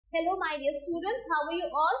Hello, my dear students. How are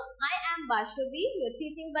you all? I am Bashavi, your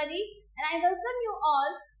teaching buddy, and I welcome you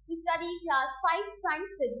all to study class 5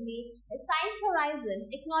 science with me, a Science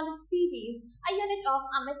Horizon Acknowledged series, a unit of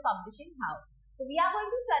Amit Publishing House. So we are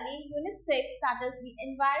going to study unit 6, that is the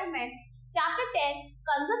environment, chapter 10,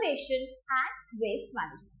 conservation and waste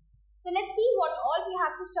management. So let's see what all we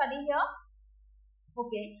have to study here.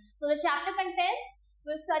 Okay, so the chapter contains,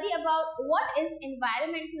 we'll study about what is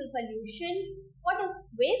environmental pollution, what is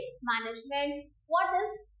waste management, what is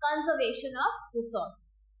conservation of resources.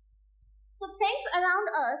 So things around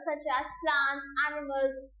us such as plants,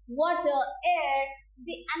 animals, water, air,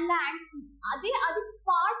 and land, they are the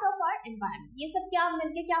part of our environment. ये सब क्या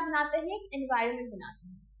मिलके क्या बनाते हैं? एक environment बनाते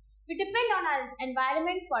हैं. We depend on our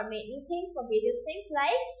environment for many things, for various things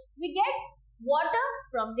like we get water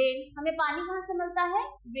from rain. हमें पानी कहाँ से मिलता है?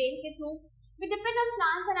 Rain के through. We depend on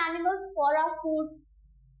plants and animals for our food.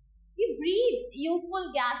 We breathe useful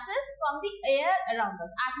gases from the air around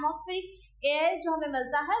us. Atmospheric air जो हमें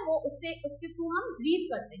मिलता है वो उसके through हम breathe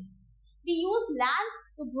करते हैं. We use land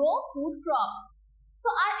to grow food crops.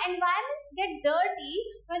 So our environments get dirty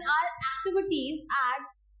when our activities add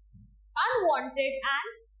unwanted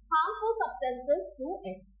and harmful substances to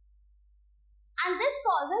it. And this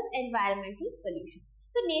causes environmental pollution.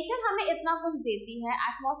 तो नेचर हमें इतना कुछ देती है,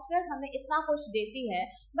 एटमॉस्फेयर हमें इतना कुछ देती है,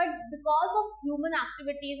 but because of human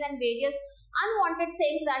activities and various unwanted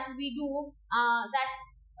things that we do, that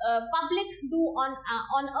public do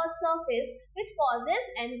on earth surface, which causes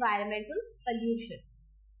environmental pollution.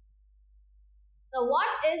 So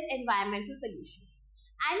what is environmental pollution?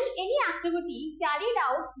 Any activity carried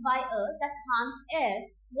out by us that harms air,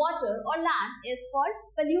 water or land is called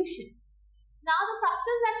pollution. Now the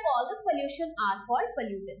substances that causes pollution are called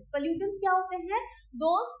pollutants. Pollutants क्या होते हैं?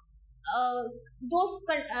 Those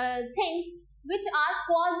things which are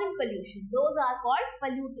causing pollution. Those are called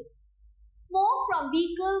pollutants. Smoke from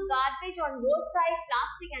vehicle, garbage on roadside,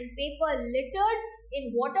 plastic and paper littered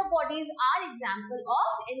in water bodies are example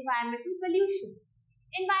of environmental pollution.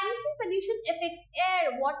 Environmental pollution affects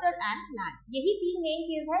air, water and land. यही तीन main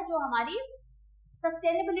चीज है जो हमारी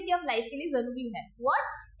sustainability of life के लिए जरूरी है.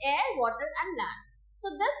 What? Air, water and land. So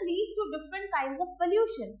this leads to different kinds of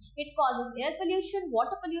pollution. It causes air pollution,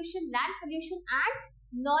 water pollution, land pollution and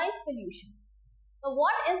noise pollution. So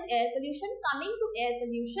what is air pollution? Coming to air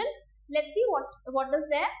pollution, let's see what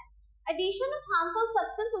is there. Addition of harmful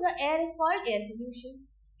substance to the air is called air pollution.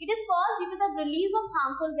 It is caused due to the release of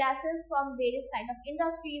harmful gases from various kind of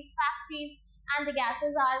industries, factories, and the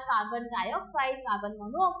gases are carbon dioxide, carbon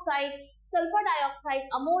monoxide, sulfur dioxide,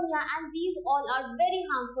 ammonia, and these all are very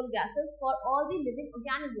harmful gases for all the living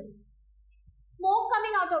organisms. Smoke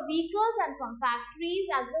coming out of vehicles and from factories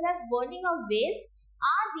as well as burning of waste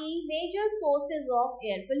are the major sources of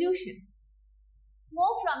air pollution.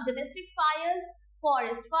 Smoke from domestic fires,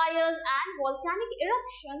 forest fires and volcanic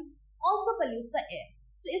eruptions also pollutes the air.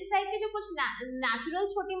 So इस type के जो कुछ natural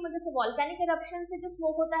छोटी मोटी जैसे volcanic eruption से जो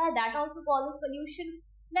smoke होता है, that also causes pollution.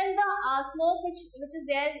 Then the smoke which is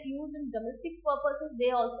there used in domestic purposes,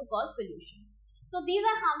 they also cause pollution. So these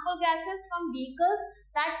are harmful gases from vehicles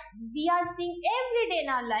that we are seeing every day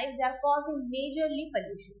in our life. They are causing majorly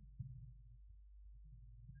pollution.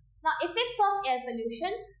 Now effects of air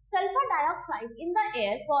pollution. Sulfur dioxide in the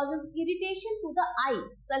air causes irritation to the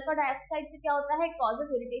eyes. Sulfur dioxide से क्या होता है? It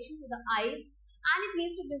causes irritation to the eyes. And it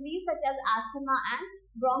leads to disease such as asthma and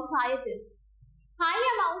bronchitis. High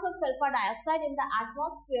amounts of sulfur dioxide in the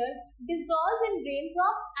atmosphere dissolves in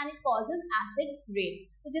raindrops and it causes acid rain.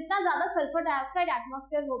 तो जितना ज़्यादा sulfur dioxide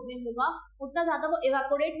atmosphere में होगा, उतना ज़्यादा वो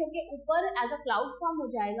evaporate होके ऊपर as a cloud form हो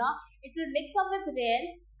जाएगा. It will mix up with rain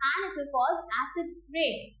and it will cause acid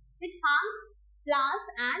rain, which harms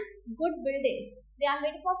plants and good buildings. They are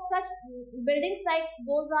made up of such buildings like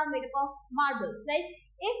those are made up of marbles. Like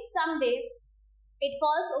if someday it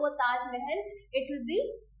falls over Taj Mahal, it will be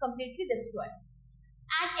completely destroyed.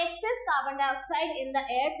 And excess carbon dioxide in the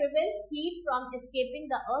air prevents heat from escaping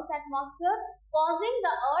the Earth's atmosphere, causing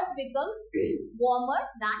the Earth become warmer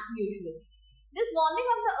than usual. This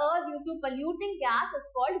warming of the Earth due to polluting gas is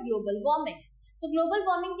called global warming. So global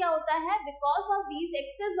warming क्या होता है? Because of these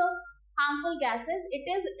excess of harmful gases, it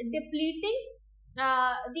is depleting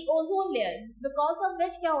the ozone layer, because of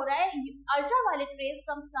which क्या हो रहा है? Ultraviolet rays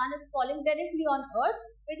from sun is falling directly on earth,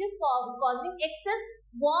 which is causing excess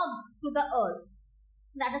warmth to the earth.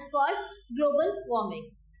 That is called global warming.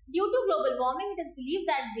 Due to global warming, it is believed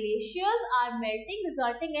that glaciers are melting,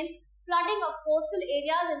 resulting in flooding of coastal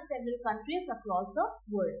areas in several countries across the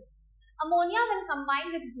world. Ammonia when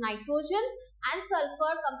combined with nitrogen and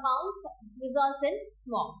sulfur compounds results in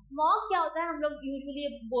smog. Smog क्या होता है? हम लोग usually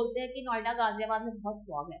बोलते हैं कि नोएडा गाजियाबाद में बहुत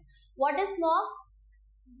smog है. What is smog?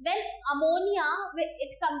 When ammonia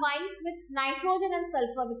it combines with nitrogen and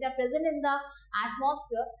sulfur which are present in the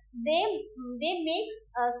atmosphere, they make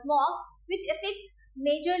smog which affects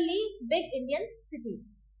majorly big Indian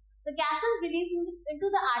cities. The gases released into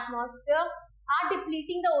the atmosphere are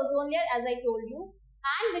depleting the ozone layer as I told you,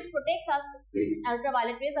 and which protects us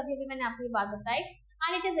ultraviolet rays. अभी मैंने आपको ये बात बताई,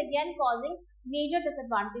 and it is again causing major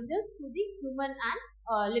disadvantages to the human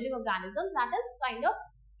and living organisms, that is kind of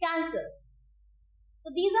cancers. So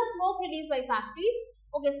these are smoke released by factories.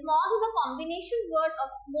 Okay, smog is a combination word of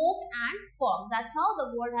smoke and fog. That's how the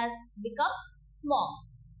word has become smog.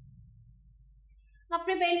 Now,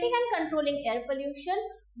 preventing and controlling air pollution.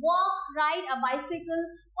 Walk, ride a bicycle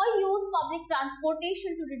or use public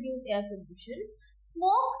transportation to reduce air pollution.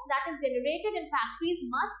 Smoke that is generated in factories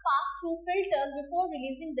must pass through filters before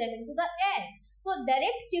releasing them into the air. So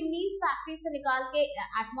direct chimneys factory से निकाल के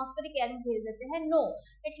atmospheric air में भेज देते हैं. No,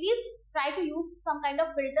 at least try to use some kind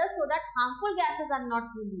of filter so that harmful gases are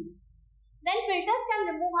not released. Then filters can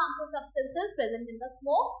remove harmful substances present in the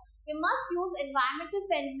smoke. We must use environmental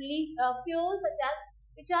friendly fuels such as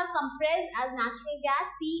which are compressed as natural gas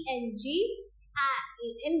CNG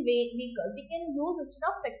in vehicles. We can use instead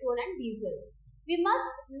of petrol and diesel. We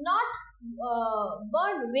must not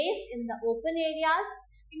burn waste in the open areas.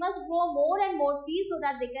 We must grow more and more trees so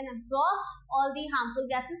that they can absorb all the harmful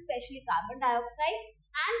gases, especially carbon dioxide,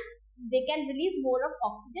 and they can release more of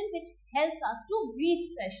oxygen, which helps us to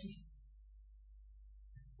breathe freshly.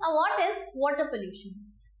 Now, what is water pollution?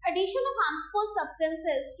 Addition of harmful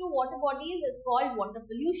substances to water bodies is called water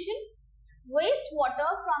pollution. Wastewater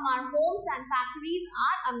from our homes and factories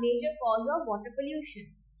are a major cause of water pollution.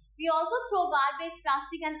 We also throw garbage,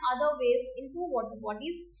 plastic and other waste into water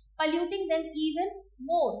bodies, polluting them even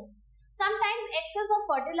more. Sometimes excess of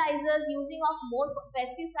fertilizers, using of more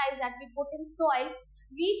pesticides that we put in soil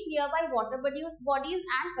reach nearby water bodies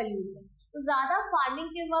and pollute them. So, ज़्यादा farming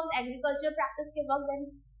के वक्त, agriculture practice के वक्त, then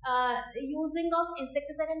using of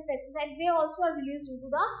insecticide and pesticides, they also are released into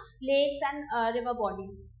the lakes and river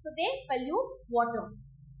bodies. So they pollute water.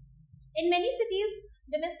 In many cities,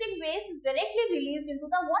 domestic waste is directly released into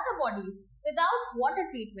the water bodies without water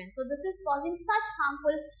treatment. So this is causing such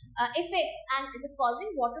harmful effects, and it is causing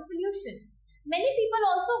water pollution. Many people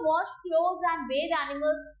also wash clothes and bathe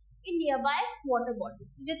animals in nearby water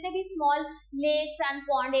bodies. So जितने भी small lakes and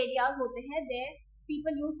pond areas होते हैं, they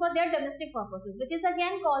people use for their domestic purposes, which is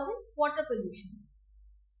again causing water pollution.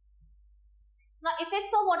 Now,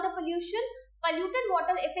 effects of water pollution. Polluted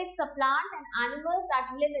water affects the plant and animals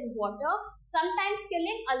that live in water, sometimes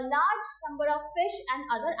killing a large number of fish and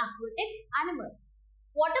other aquatic animals.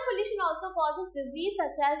 Water pollution also causes disease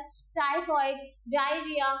such as typhoid,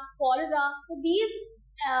 diarrhea, cholera. So these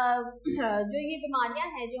जो ये बीमारियां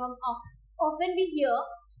हैं जो हम often we hear,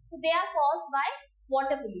 so they are caused by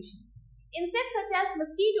water pollution. Insects such as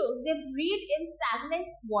mosquitoes, they breed in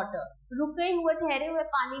stagnant water. रुके हुए ठहरे हुए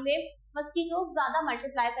पानी में mosquitoes ज़्यादा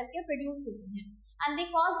multiply करके produce होते हैं, and they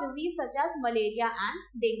cause disease such as malaria and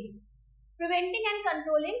dengue. Preventing and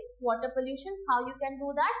controlling water pollution. How you can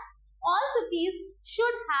do that? All cities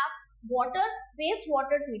should have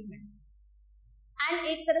wastewater treatment. And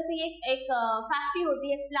एक तरह से ये एक फैक्ट्री होती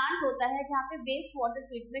है, एक प्लांट होता है जहाँ पे वेस्ट वाटर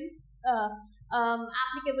ट्रीटमेंट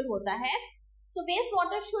एप्लीकेबल होता है. So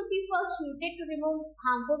wastewater should be first treated to remove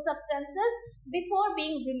harmful substances before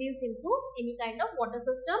being released into any kind of water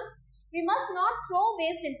system. We must not throw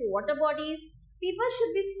waste into water bodies. People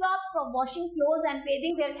should be stopped from washing clothes and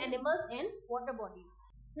bathing their animals in water bodies.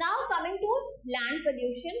 Now coming to land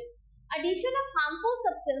pollution. Addition of harmful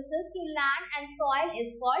substances to land and soil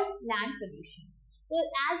is called land pollution. So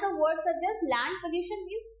as the word suggests, land pollution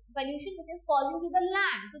means pollution which is causing to the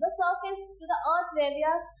land, to the surface, to the earth where we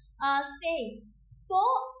are staying. So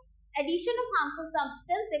addition of harmful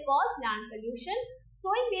substance, they cause land pollution.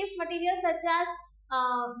 Throwing waste materials such as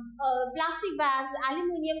plastic bags,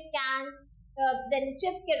 aluminium cans, then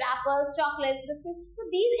chips ke wrappers, chocolates, biscuits. So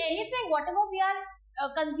these anything, whatever we are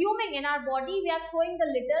consuming in our body, we are throwing the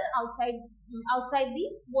litter outside the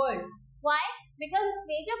world. Why? Because it's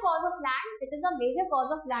major cause of land. It is a major cause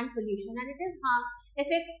of land pollution, and it is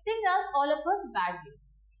affecting us, all of us, badly.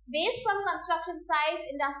 Waste from construction sites,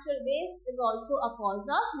 industrial waste is also a cause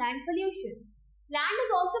of land pollution. Land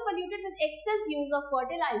is also polluted with excess use of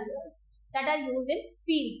fertilizers that are used in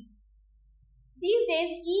fields. These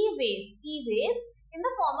days, e-waste in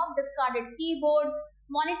the form of discarded keyboards,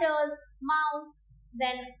 monitors, mouse,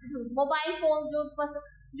 then mobile phones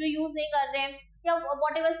जो use नहीं कर रहे हैं, yeah,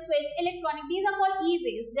 whatever switch, electronic, these are called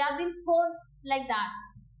e-waste. They have been thrown like that.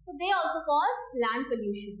 So they also cause land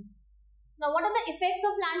pollution. Now, what are the effects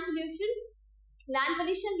of land pollution? Land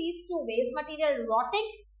pollution leads to waste material rotting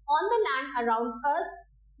on the land around us.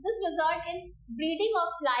 This results in breeding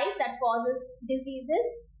of flies that causes diseases.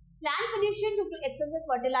 Land pollution due to excessive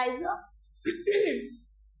fertilizer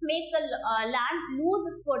makes the land lose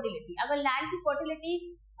its fertility. अगर land की fertility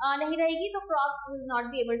नहीं रहेगी तो crops will not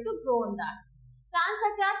be able to grow on that. Plants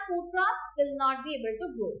such as food crops will not be able to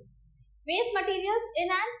grow. Waste materials in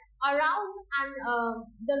and around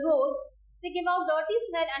the roads, they give out dirty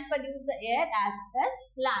smell and pollute the air as well as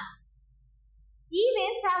land.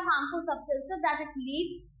 E-waste have harmful substances that it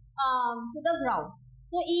leads to the ground.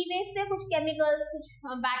 तो e-waste से कुछ chemicals, कुछ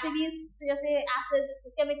batteries जैसे acids,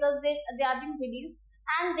 chemicals they are being released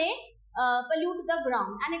and they pollute the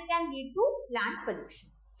ground and it can lead to land pollution.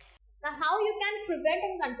 Now, how you can prevent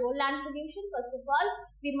and control land pollution? First of all,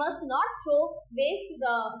 we must not throw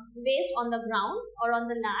waste on the ground or on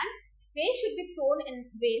the land. Waste should be thrown in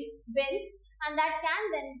waste bins and that can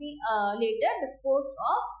then be later disposed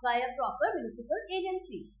of by a proper municipal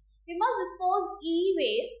agency. We must dispose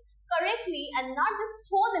e-waste correctly and not just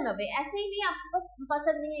throw them away. ऐसे ही नहीं आपको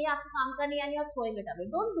पसंद नहीं है या आपको काम का नहीं है and you are throwing it away.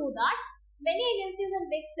 Don't do that. Many agencies in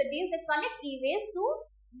big cities they collect e-waste to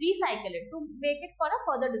recycle it, to make it for a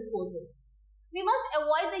further disposal. We must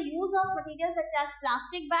avoid the use of materials such as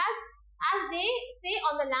plastic bags as they stay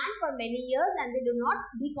on the land for many years and they do not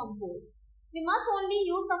decompose. We must only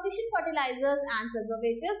use sufficient fertilizers and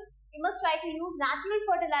preservatives. We must try to use natural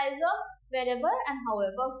fertilizer wherever and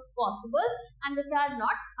however possible and which are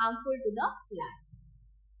not harmful to the land.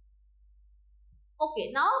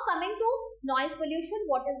 Okay, now coming to noise pollution.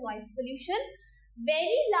 What is noise pollution?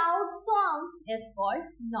 Very loud song is called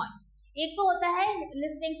noise. एक तो होता है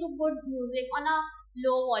listening to good music on a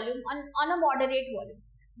low volume, on a moderate volume.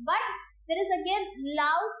 But there is again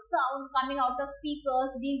loud sound coming out of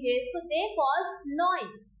speakers, DJs, so they cause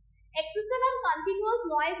noise. Excessive and continuous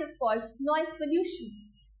noise is called noise pollution.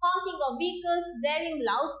 Honking of vehicles, blaring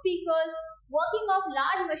loudspeakers, working of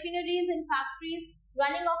large machineries in factories,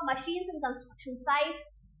 running of machines in construction sites,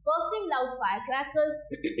 bursting loud firecrackers,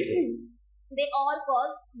 they all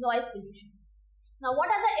cause noise pollution. Now, what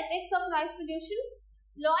are the effects of noise pollution?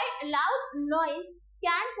 Loud noise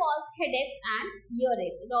can cause headaches and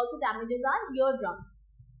earaches. It also damages our eardrums.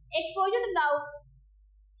 Exposure to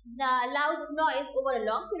loud noise over a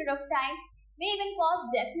long period of time may even cause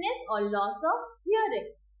deafness or loss of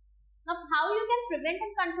hearing. Now, how you can prevent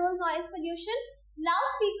and control noise pollution?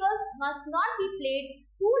 Loudspeakers must not be played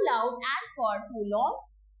too loud and for too long.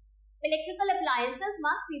 Electrical appliances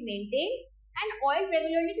must be maintained and oiled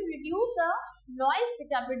regularly to reduce the noise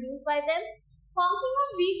which are produced by them. Honking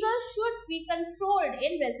of vehicles should be controlled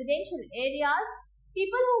in residential areas.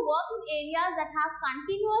 People who work in areas that have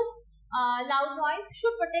continuous loud noise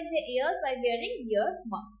should protect their ears by wearing ear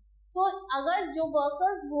muffs. So, अगर जो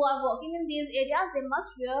workers who are working in these areas, they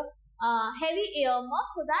must wear heavy ear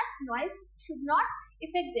muffs so that noise should not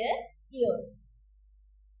affect their ears.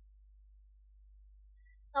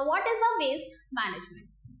 Now, what is a waste management?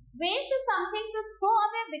 Waste is something to throw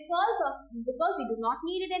away because we do not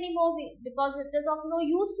need it anymore, because it is of no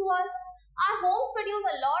use to us. Our homes produce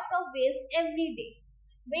a lot of waste every day.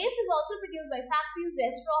 Waste is also produced by factories,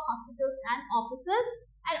 restaurants, hospitals and offices,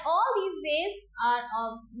 and all these waste are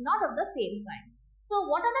not of the same kind. So,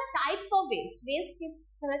 what are the types of waste? Waste किस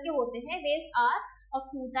तरह के होते हैं? Waste are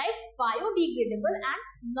of two types: biodegradable and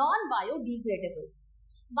non-biodegradable.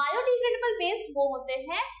 Biodegradable waste वो होते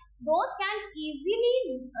हैं those can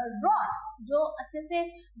easily rot, जो अच्छे से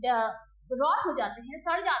rot हो जाते हैं,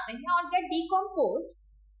 सड़ जाते हैं और get decomposed.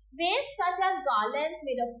 Waste such as garlands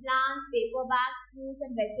made of plants, paper bags, fruits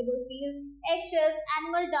and vegetable peels, eggshells,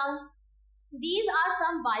 animal dung, these are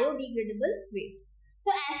some biodegradable waste.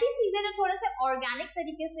 So ऐसी चीजें जो थोड़े से organic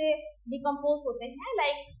तरीके से decompose होते हैं,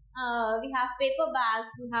 like we have paper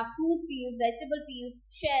bags, we have fruit peels, vegetable peels,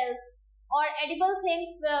 shells, or edible things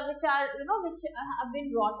which are which have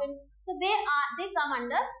been rotten. So they come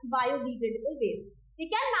under biodegradable waste. We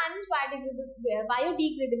can manage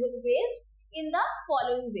biodegradable waste in the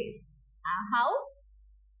following ways. How?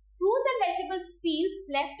 Fruits and vegetable peels,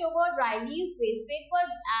 leftover dry leaves, waste paper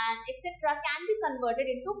and etc. can be converted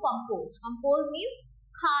into compost. Compost means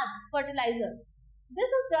खाद, fertilizer.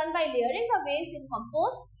 This is done by layering the waste in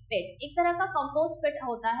compost pit. एक तरह का compost pit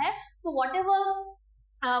होता है. So whatever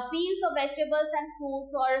peels of vegetables and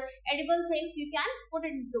fruits or edible things you can put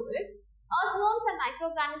into it. Earthworms and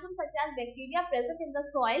microorganisms such as bacteria present in the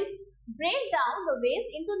soil break down the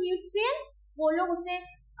waste into nutrients. वो लोग उसमें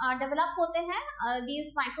develop होते हैं these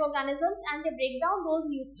microorganisms and they break down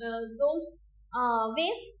those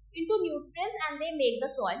waste into nutrients and they make the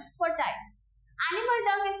soil fertile. Animal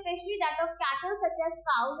dung, especially that of cattle such as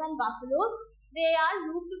cows and buffaloes, they are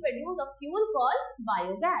used to produce a fuel called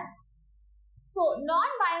biogas. So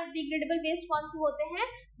non-biodegradable waste कौन से होते हैं?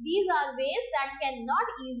 These are waste that cannot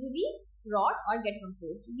easily rot or get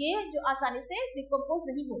composed. ये जो आसानी से decompose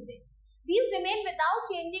नहीं होते. These remain without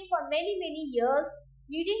changing for many years,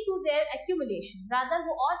 leading to their accumulation. Rather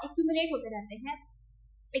वो और accumulate होते रहते हैं,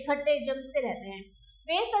 इकट्ठे जमते रहते हैं.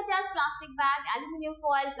 Waste such as plastic bag, aluminium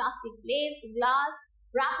foil, plastic plates, glass,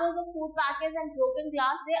 wrappers of food packets and broken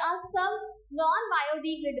glass, they are some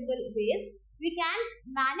non-biodegradable waste. We can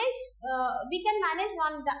manage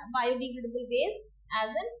non-biodegradable waste as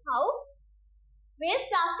in how? Waste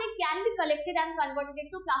plastic can be collected and converted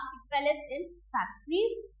into plastic pellets in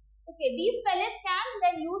factories. Okay, these pellets can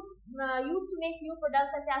then used to make new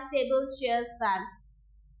products such as tables, chairs, bags.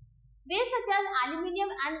 Waste such as aluminium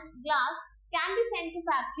and glass can be sent to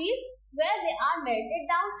factories where they are melted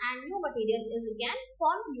down and new material is again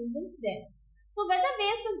formed using them. So whether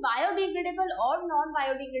waste is biodegradable or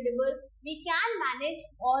non-biodegradable, we can manage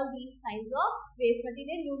all these kinds of waste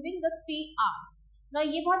material using the 3 R's. Now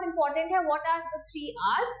ये बहुत important है. What are the 3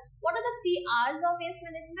 R's? What are the 3 R's of waste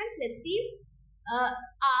management? Let's see.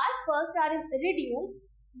 First R is reduce,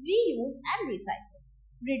 reuse and recycle.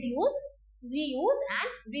 Reduce, reuse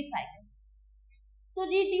and recycle. So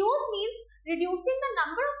reduce means reducing the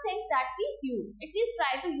number of things that we use. At least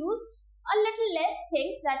try to use a little less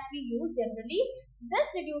things that we use generally. This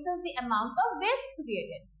reduces the amount of waste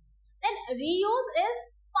created. Then reuse is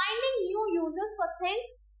finding new uses for things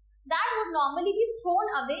that would normally be thrown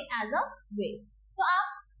away as a waste. So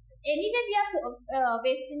anyway we are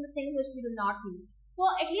wasting the things which we do not use. So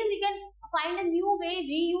at least we can find a new way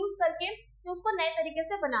reuse करके तो उसको नए तरीके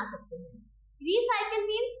से बना सकते हैं. Recycle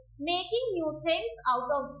means making new things out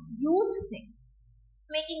of used things,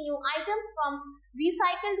 making new items from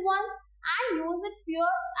recycled ones and use it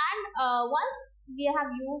once we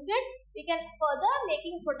have used it, we can further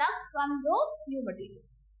making products from those new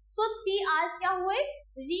materials. So 3 R's क्या हुए?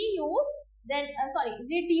 Reuse, then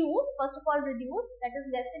reduce. First of all, reduce, that is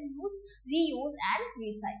lessen use, reuse and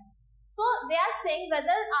recycle. So they are saying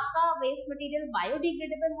whether आपका waste material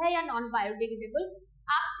biodegradable है या non biodegradable,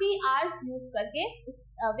 आप 3 R's use करके इस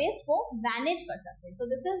waste को manage कर सकते हैं. So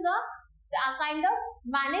this is the kind of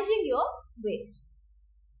managing your waste.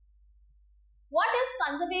 What is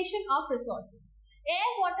conservation of resources? Air,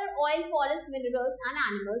 water, oil, forest, minerals and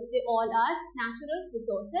animals, they all are natural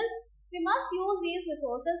resources. We must use these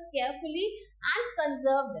resources carefully and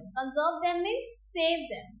conserve them. Conserve them means save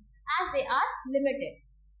them as they are limited.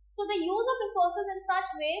 So the use of resources in such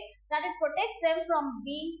way that it protects them from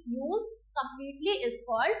being used completely is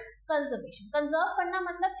called conservation. Conserve करना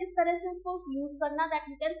मतलब इस तरह से उसको use करना that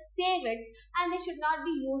we can save it and they should not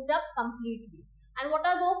be used up completely. And what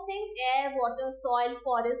are those things? Air, water, soil,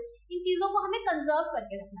 forest. इन चीजों को हमें conserve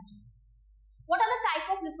करके रखना चाहिए. What are the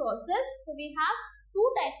type of resources? So we have 2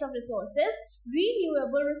 types of resources: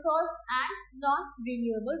 renewable resource and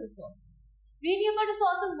non-renewable resources. Renewable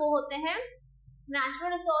resources वो होते हैं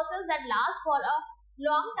natural resources that last for a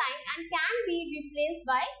long time and can be replaced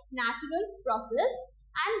by natural process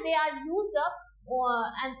and they are used up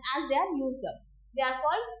and as they are used up they are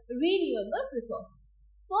called renewable resources.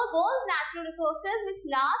 So those natural resources which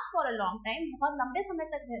last for a long time, बहुत लंबे समय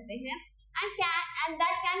तक रहते हैं and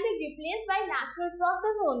that can be replaced by natural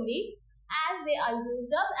process only as they are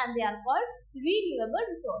used up and they are called renewable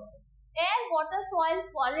resources. Air, water, soil,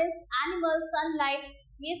 forest, animals, sunlight,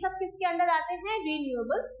 ये सब किसके under आते हैं?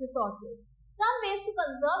 Renewable resources. Some ways to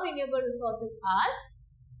conserve renewable resources are: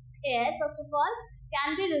 air, first of all,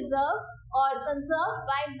 can be reserved or conserved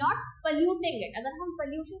by not polluting it. अगर हम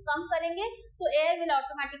pollution कम करेंगे तो air will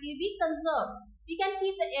automatically be conserved. We can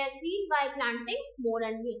keep the air clean by planting more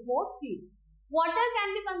and more trees. Water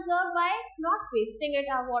can be conserved by not wasting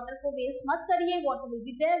it. आप water को waste मत करिए. Water will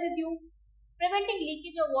be there with you. Preventing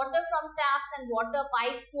leakage of water from taps and water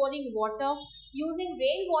pipes, storing water, using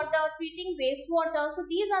rainwater, treating wastewater. So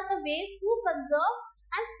these are the ways to conserve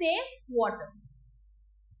and save water.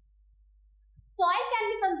 Soil can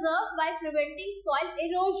be conserved by preventing soil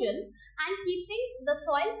erosion and keeping the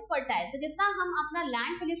soil fertile. तो जितना हम अपना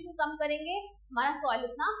land pollution कम करेंगे, हमारा soil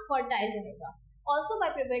उतना fertile रहेगा. Also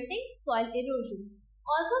by preventing soil erosion.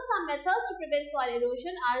 Also some methods to prevent soil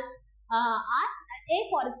erosion are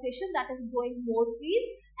afforestation, that is growing more trees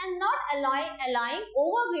and not allowing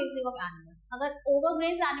overgrazing of animals. अगर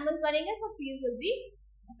overgraze animal करेंगे so trees will be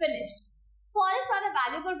finished. Forests are a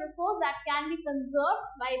valuable resource that can be conserved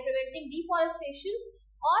by preventing deforestation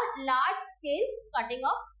or large scale cutting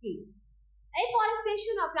of trees.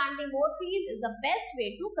 Afforestation or planting more trees is the best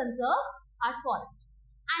way to conserve our forest.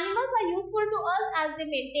 Animals are useful to us as they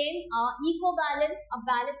maintain eco-balance, a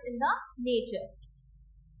balance in the nature.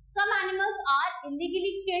 Some animals are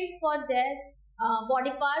illegally killed for their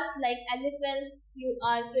body parts, like elephants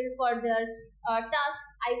are killed for their tusks,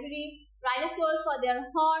 ivory, rhinoceros for their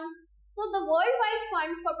horns. So the Worldwide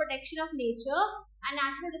Fund for Protection of Nature and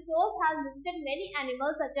Natural Resource has listed many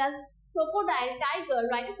animals such as crocodile,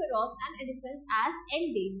 tiger, rhinoceros and elephants as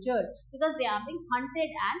endangered because they are being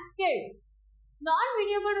hunted and killed.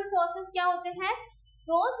 Non-renewable resources क्या होते हैं?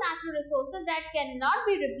 Those natural resources that cannot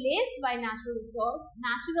be replaced by natural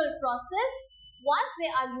process. Once they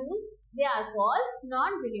are used, they are called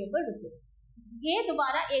non-renewable resources. ये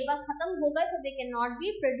दोबारा एक बार खत्म हो गए तो they cannot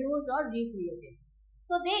be produced or recreated.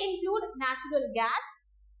 So they include natural gas,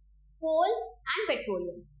 coal and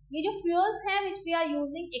petroleum. ये जो fuels हैं which we are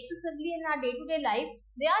using excessively in our day-to-day life,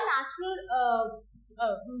 they are natural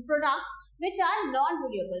products which are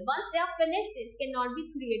non-renewable. Once they are finished, it cannot be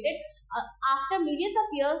created. After millions of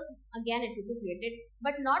years, again it will be created,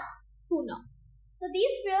 but not sooner. So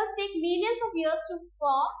these fuels take millions of years to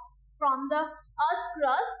form from the Earth's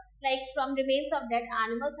crust, like from remains of dead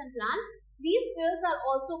animals and plants. These fuels are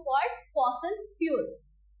also called fossil fuels.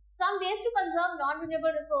 Some ways to conserve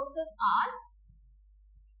non-renewable resources are: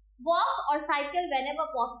 walk or cycle whenever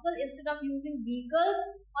possible instead of using vehicles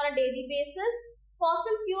on a daily basis.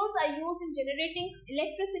 Fossil fuels are used in generating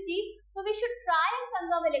electricity, so we should try and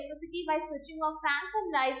conserve electricity by switching off fans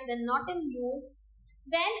and lights when not in use.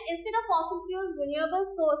 Then, instead of fossil fuels, renewable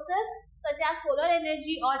sources such as solar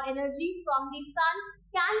energy or energy from the sun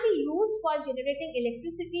can be used for generating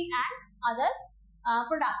electricity and other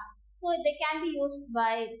products. So they can be used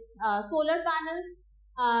by solar panels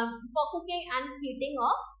for cooking and heating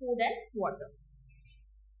of food and water.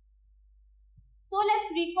 So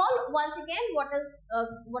let's recall once again what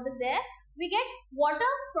is there. We get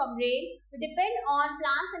water from rain. We depend on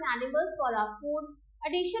plants and animals for our food.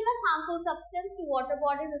 Addition of harmful substance to water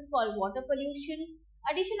bodies is called water pollution.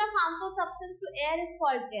 Addition of harmful substance to air is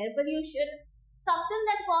called air pollution. Substances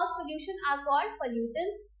that cause pollution are called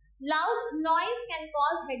pollutants. Loud noise can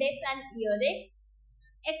cause headaches and earaches.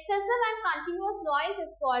 Excessive and continuous noise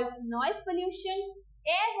is called noise pollution.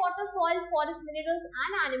 Air, water, soil, forest, minerals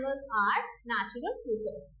and animals are natural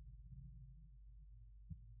resources.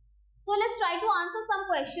 So let's try to answer some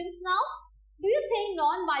questions now. Do you think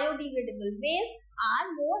non-biodegradable waste are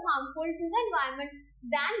more harmful to the environment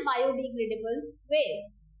than biodegradable waste?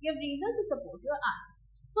 Give reasons to support your answer.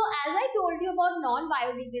 So as I told you about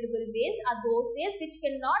non-biodegradable waste are those waste which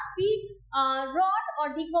cannot be rot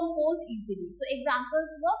or decompose easily. So examples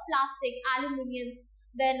were plastic, aluminium,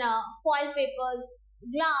 then foil papers,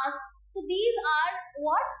 glass. So these are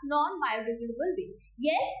what non-biodegradable waste.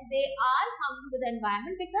 Yes, they are harmful to the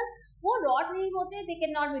environment because वो rot नहीं होते, they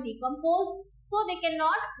cannot be decomposed. So they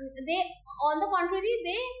cannot, on the contrary,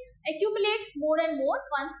 they accumulate more and more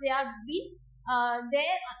once they are being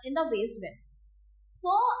there in the waste bin. So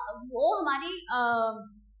वो हमारी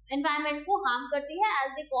environment को harm करती है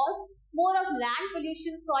as they cause more of land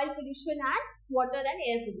pollution, soil pollution and water and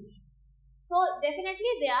air pollution. So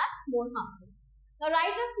definitely they are more harmful. Now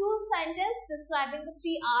write a few sentences describing the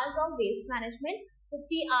 3 R's of waste management. So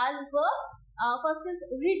 3 R's were, first is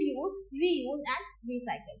reduce, reuse and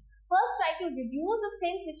recycle. First try to reduce the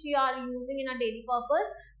things which you are using in a daily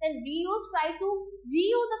purpose. Then reuse, try to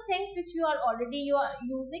reuse the things which you are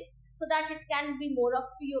using so that it can be more of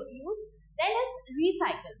your use. Then is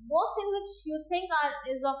recycle. Those things which you think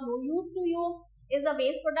is of no use to you, is a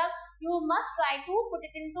waste product, you must try to put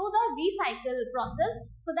it into the recycle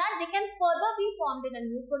process so that they can further be formed in a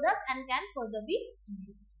new product and can further be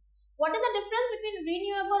used. What is the difference between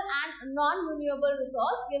renewable and non-renewable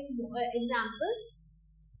resource? Give example.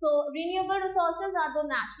 So renewable resources are the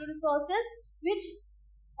natural resources which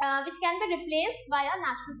can be replaced by a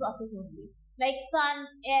natural process only, like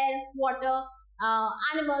sun, air, water,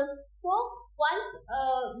 animals. So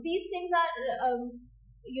once these things are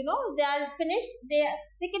they are finished,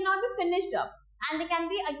 they cannot be finished up and they can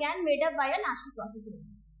be again made up by a natural process.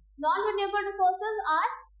 Non-renewable resources are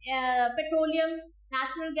petroleum,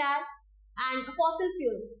 natural gas and fossil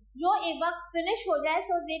fuels जो एक बार finish हो जाए,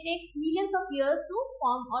 so they takes millions of years to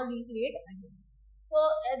form or recreate again. So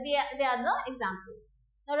they are the examples.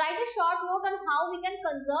 Now write a short note on how we can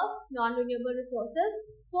conserve non-renewable resources.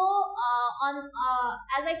 So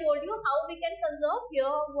as I told you, how we can conserve,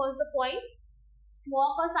 here was the point.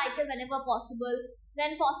 Walk or cycle whenever possible.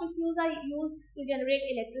 Then fossil fuels are used to generate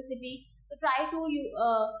electricity. So try to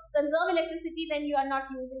conserve electricity when you are not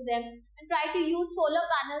using them, and try to use solar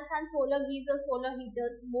panels and solar geysers, solar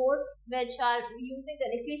heaters more, which are using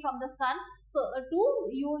directly from the sun. So to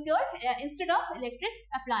use your instead of electric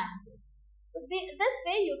appliances. So this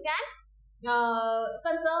way you can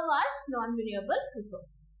conserve our non-renewable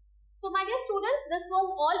resources. So my dear students, this was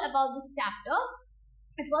all about this chapter.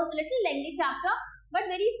 It was a little lengthy chapter, but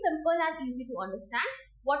very simple and easy to understand.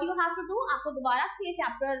 What you have to do, आपको दोबारा से ये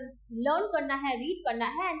chapter learn करना है, read करना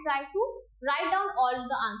है, and try to write down all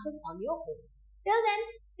the answers on your own. Till then,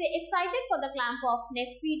 stay excited for the clamp of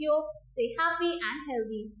next video. Stay happy and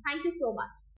healthy. Thank you so much.